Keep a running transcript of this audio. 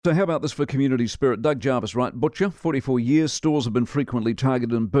So how about this for community spirit? Doug Jarvis, right, butcher, 44 years. Stores have been frequently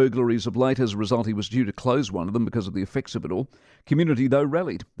targeted in burglaries of late. As a result, he was due to close one of them because of the effects of it all. Community, though,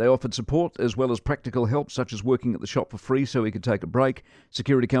 rallied. They offered support as well as practical help, such as working at the shop for free so he could take a break.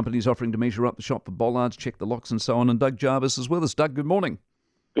 Security companies offering to measure up the shop for bollards, check the locks and so on. And Doug Jarvis is with us. Doug, good morning.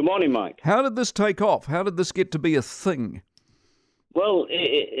 Good morning, Mike. How did this take off? How did this get to be a thing? Well,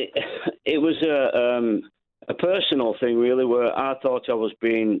 it was a personal thing, really, where I thought I was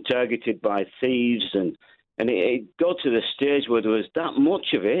being targeted by thieves, and it got to the stage where there was that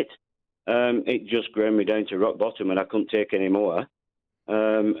much of it. It just ground me down to rock bottom, and I couldn't take any more.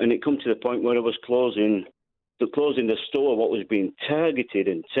 And it come to the point where I was closing the store, what was being targeted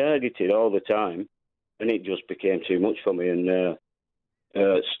all the time, and it just became too much for me. And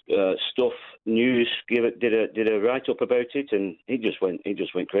Stuff News did a write up about it, and it just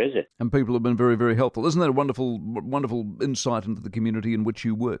went crazy. And people have been very, very helpful. Isn't that a wonderful insight into the community in which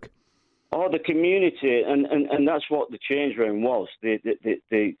you work? Oh, the community, and that's what the change round was.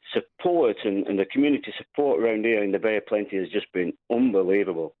 The support and the community support around here in the Bay of Plenty has just been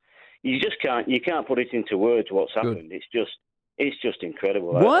unbelievable. You can't put it into words what's happened. Good. It's just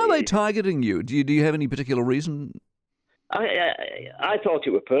incredible. Why are they targeting you? Do you have any particular reason? I thought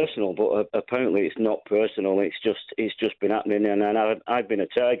it was personal, but apparently it's not personal. It's just been happening, and I've been a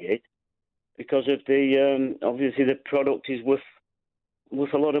target because of the obviously the product is worth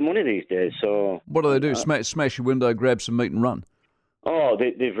a lot of money these days. So what do? Smash your window, grab some meat, and run? Oh,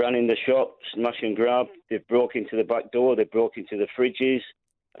 they've run in the shop, smash and grab. They've broke into the back door. They've broke into the fridges.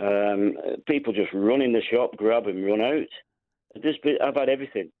 People just run in the shop, grab and run out. I've had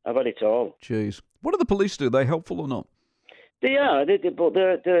everything. I've had it all. Jeez, what do the police do? Are they helpful or not? They are, but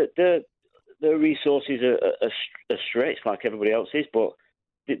the resources are stretched like everybody else is, but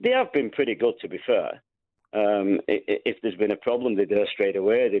they have been pretty good, to be fair. If there's been a problem, they're there straight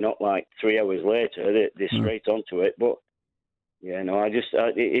away. They're not like 3 hours later. They're straight onto it. But yeah, no,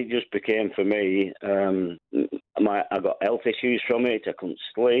 it just became for me. I got health issues from it. I couldn't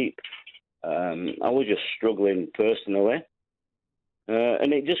sleep. I was just struggling personally.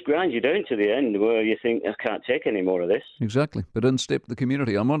 And it just grinds you down to the end where you think, I can't take any more of this. Exactly. But in stepped the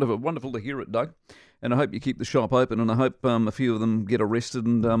community. I'm wonderful to hear it, Doug. And I hope you keep the shop open, and I hope a few of them get arrested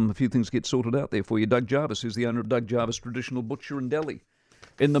and a few things get sorted out there for you. Doug Jarvis, who's the owner of Doug Jarvis Traditional Butcher and Deli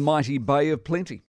in the mighty Bay of Plenty.